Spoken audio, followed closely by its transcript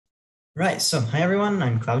Right. So, hi everyone.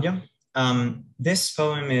 I'm Claudio. This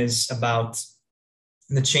poem is about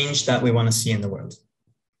the change that we want to see in the world.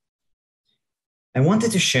 I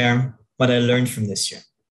wanted to share what I learned from this year,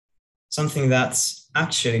 something that's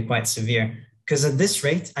actually quite severe, because at this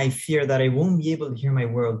rate, I fear that I won't be able to hear my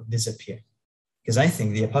world disappear, because I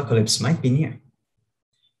think the apocalypse might be near.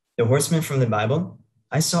 The horsemen from the Bible,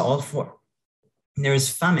 I saw all four. There is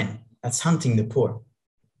famine that's hunting the poor.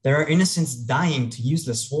 There are innocents dying to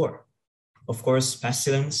useless war. Of course,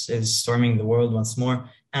 pestilence is storming the world once more,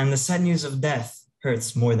 and the sad news of death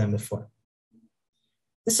hurts more than before.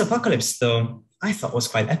 This apocalypse, though, I thought was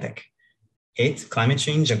quite epic. Hate, climate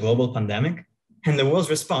change, a global pandemic, and the world's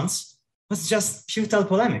response was just futile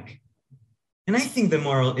polemic. And I think the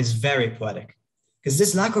moral is very poetic, because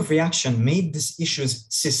this lack of reaction made these issues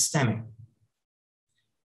systemic.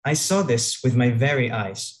 I saw this with my very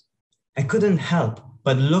eyes. I couldn't help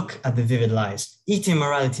but look at the vivid lies, eating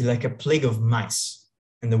morality like a plague of mice,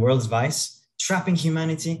 and the world's vice, trapping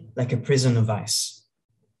humanity like a prison of ice.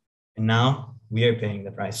 And now we are paying the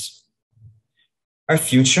price. Our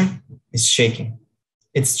future is shaking.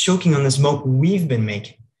 It's choking on the smoke we've been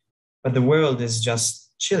making, but the world is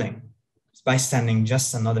just chilling, bystanding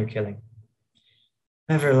just another killing.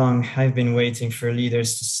 Ever long, I've been waiting for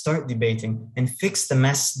leaders to start debating and fix the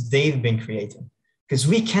mess they've been creating, because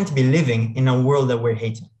we can't be living in a world that we're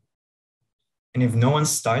hating. And if no one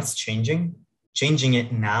starts changing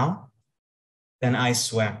it now, then I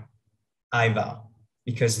swear, I vow,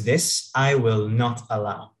 because this I will not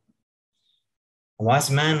allow. A wise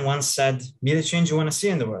man once said, be the change you want to see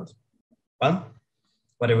in the world. Well,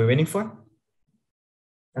 what are we waiting for?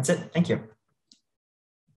 That's it. Thank you.